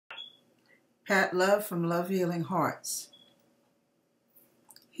Pat Love from Love Healing Hearts.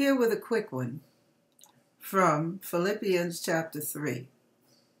 Here with a quick one from Philippians chapter 3.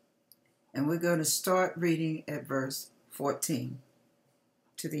 And we're going to start reading at verse 14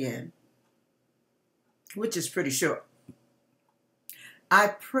 to the end, which is pretty short. I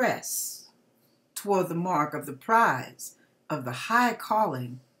press toward the mark of the prize of the high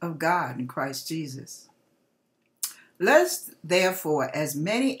calling of God in Christ Jesus. Lest therefore as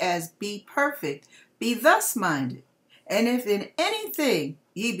many as be perfect be thus minded, and if in anything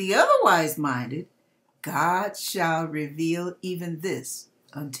ye be otherwise minded, God shall reveal even this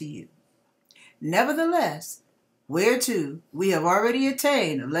unto you. Nevertheless, whereto we have already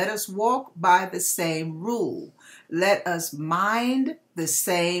attained, let us walk by the same rule. Let us mind the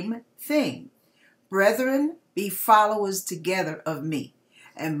same thing. Brethren, be followers together of me,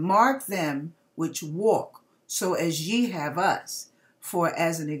 and mark them which walk, so as ye have us, for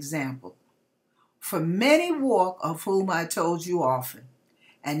as an example. For many walk, of whom I told you often,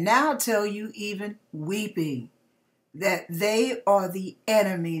 and now tell you even weeping, that they are the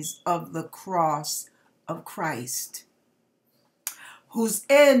enemies of the cross of Christ, whose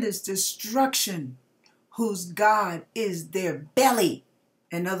end is destruction, whose God is their belly.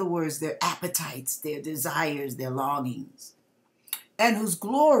 In other words, their appetites, their desires, their longings, and whose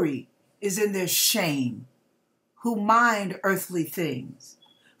glory is in their shame, who mind earthly things.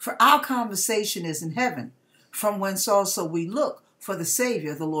 For our conversation is in heaven, from whence also we look for the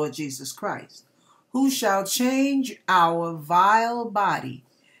Savior, the Lord Jesus Christ, who shall change our vile body,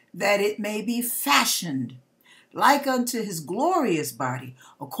 that it may be fashioned like unto his glorious body,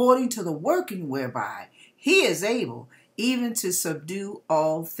 according to the working whereby he is able even to subdue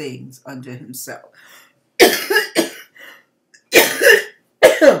all things unto himself.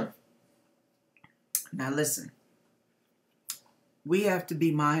 Now listen, we have to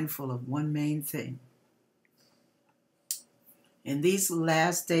be mindful of one main thing. In these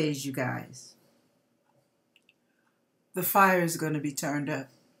last days, you guys, the fire is going to be turned up.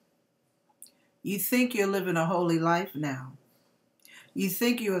 You think you're living a holy life now. You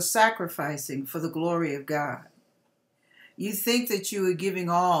think you are sacrificing for the glory of God. You think that you are giving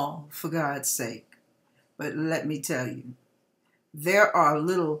all for God's sake. But let me tell you, there are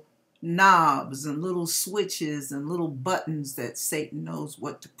little knobs and little switches and little buttons that Satan knows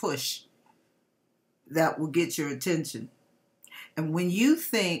what to push that will get your attention. And when you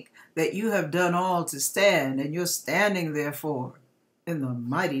think that you have done all to stand, and you're standing therefore in the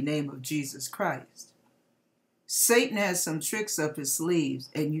mighty name of Jesus Christ, Satan has some tricks up his sleeves,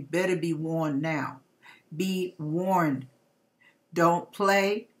 and you better be warned now. Be warned. Don't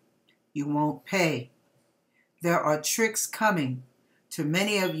play, you won't pay. There are tricks coming to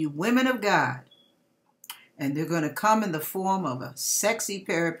many of you women of God, and they're going to come in the form of a sexy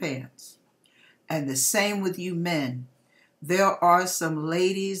pair of pants. And the same with you men. There are some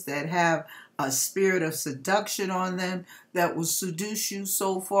ladies that have a spirit of seduction on them that will seduce you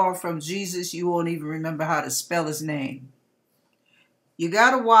so far from Jesus you won't even remember how to spell his name. You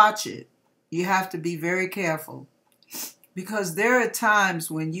got to watch it. You have to be very careful, because there are times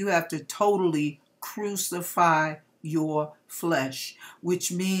when you have to totally crucify your flesh,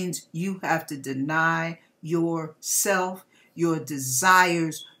 which means you have to deny yourself, your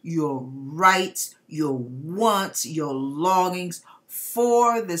desires, your rights, your wants, your longings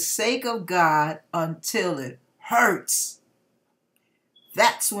for the sake of God until it hurts.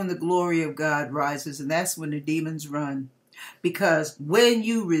 That's when the glory of God rises, and that's when the demons run. Because when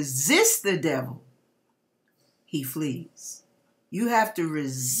you resist the devil, he flees. You have to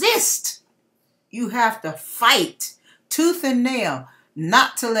resist. You have to fight tooth and nail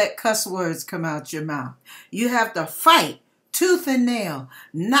not to let cuss words come out your mouth. You have to fight tooth and nail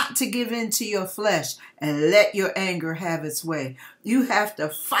not to give in to your flesh and let your anger have its way. You have to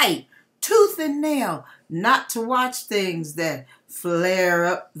fight tooth and nail not to watch things that flare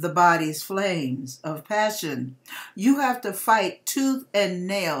up the body's flames of passion. You have to fight tooth and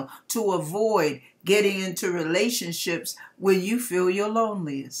nail to avoid getting into relationships when you feel your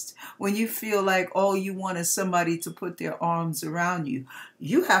loneliest, when you feel like all you want is somebody to put their arms around you.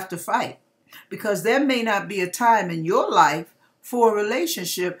 You have to fight, because there may not be a time in your life for a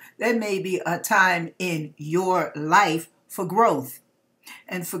relationship. There may be a time in your life for growth,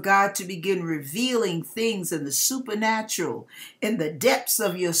 and for God to begin revealing things in the supernatural, in the depths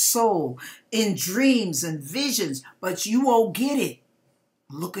of your soul, in dreams and visions, but you won't get it.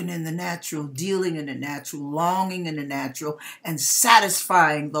 Looking in the natural, dealing in the natural, longing in the natural, and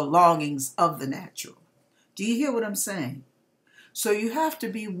satisfying the longings of the natural. Do you hear what I'm saying? So you have to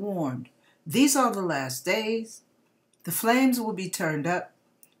be warned. These are the last days. The flames will be turned up.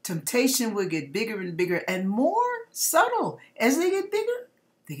 Temptation will get bigger and bigger and more subtle. As they get bigger,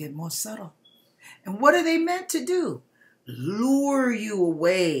 they get more subtle. And what are they meant to do? Lure you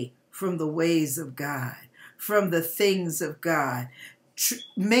away from the ways of God, from the things of God,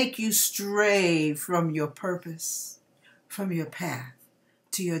 make you stray from your purpose, from your path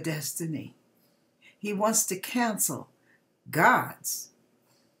to your destiny. He wants to cancel God's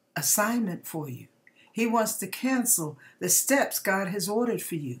assignment for you. He wants to cancel the steps God has ordered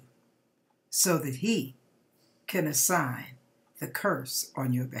for you so that he can assign the curse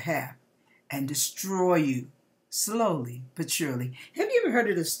on your behalf and destroy you slowly but surely. Have you ever heard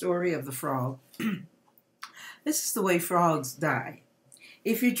of the story of the frog? This is the way frogs die.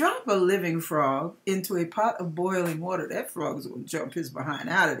 If you drop a living frog into a pot of boiling water, that frog is going to jump his behind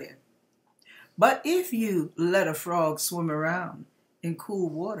out of there. But if you let a frog swim around in cool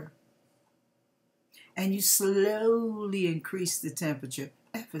water and you slowly increase the temperature,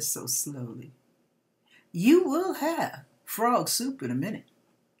 ever so slowly, you will have frog soup in a minute,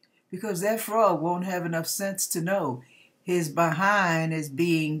 because that frog won't have enough sense to know his behind is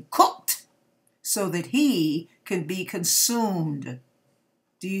being cooked so that he can be consumed.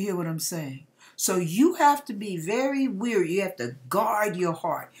 Do you hear what I'm saying? So you have to be very weary. You have to guard your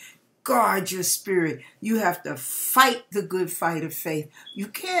heart, guard your spirit. You have to fight the good fight of faith. You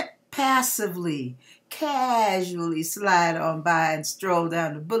can't passively, casually slide on by and stroll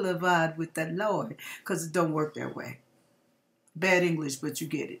down the boulevard with the Lord, because it don't work that way. Bad English, but you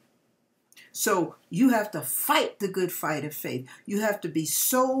get it. So you have to fight the good fight of faith. You have to be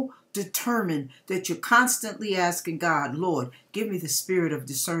so determined that you're constantly asking God, Lord, give me the spirit of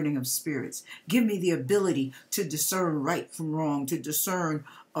discerning of spirits. Give me the ability to discern right from wrong, to discern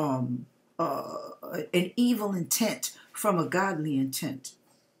an evil intent from a godly intent.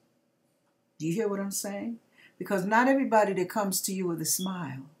 Do you hear what I'm saying? Because not everybody that comes to you with a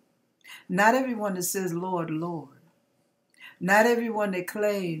smile, not everyone that says, Lord, Lord, not everyone that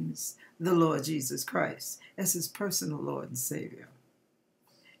claims the Lord Jesus Christ as his personal Lord and Savior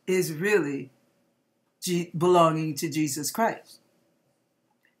is really belonging to Jesus Christ.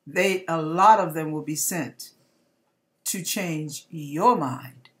 A lot of them will be sent to change your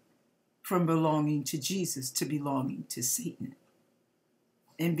mind from belonging to Jesus to belonging to Satan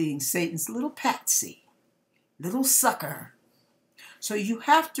and being Satan's little patsy, little sucker. So you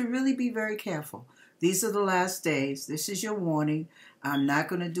have to really be very careful. These are the last days. This is your warning. I'm not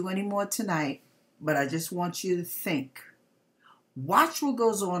going to do any more tonight, but I just want you to think. Watch what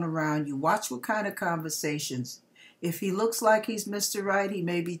goes on around you. Watch what kind of conversations. If he looks like he's Mr. Right, he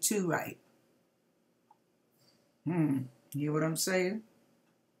may be too right. You hear what I'm saying?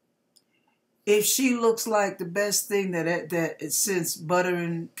 If she looks like the best thing that since butter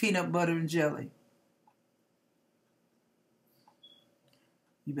and peanut butter and jelly,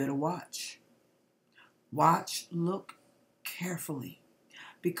 you better watch. Watch, look carefully.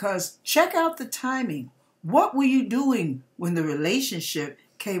 Because check out the timing. What were you doing when the relationship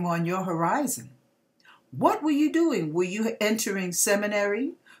came on your horizon? What were you doing? Were you entering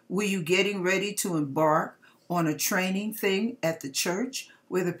seminary? Were you getting ready to embark on a training thing at the church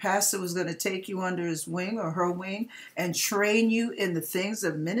where the pastor was going to take you under his wing or her wing and train you in the things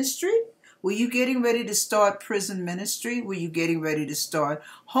of ministry? Were you getting ready to start prison ministry? Were you getting ready to start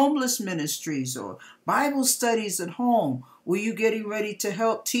homeless ministries or Bible studies at home? Were you getting ready to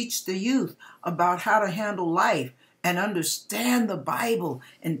help teach the youth about how to handle life and understand the Bible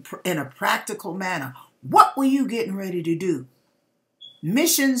in a practical manner? What were you getting ready to do?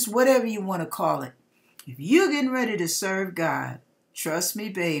 Missions, whatever you want to call it. If you're getting ready to serve God, trust me,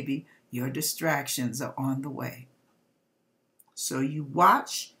 baby, your distractions are on the way. So you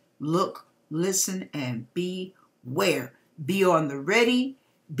watch, look, listen, and beware. Be on the ready.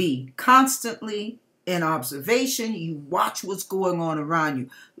 Be constantly in observation. You watch what's going on around you.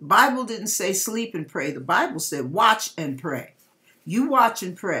 The Bible didn't say sleep and pray. The Bible said watch and pray. You watch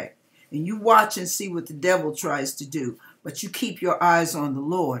and pray. And you watch and see what the devil tries to do. But you keep your eyes on the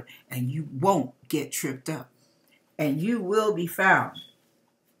Lord and you won't get tripped up. And you will be found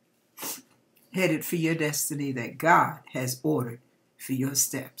headed for your destiny that God has ordered for your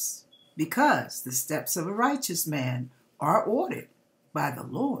steps. Because the steps of a righteous man are ordered by the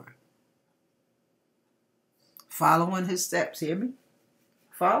Lord. Following his steps, hear me?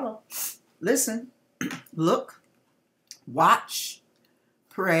 Follow. Listen. Look. Watch.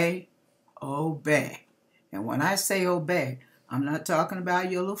 Pray. Obey. And when I say obey, I'm not talking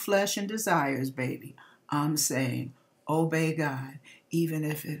about your little flesh and desires, baby. I'm saying obey God, even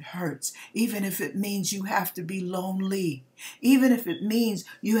if it hurts, even if it means you have to be lonely, even if it means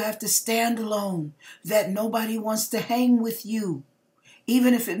you have to stand alone, that nobody wants to hang with you,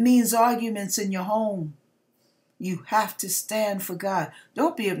 Even if it means arguments in your home, you have to stand for God.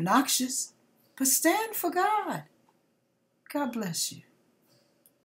 Don't be obnoxious, but stand for God. God bless you.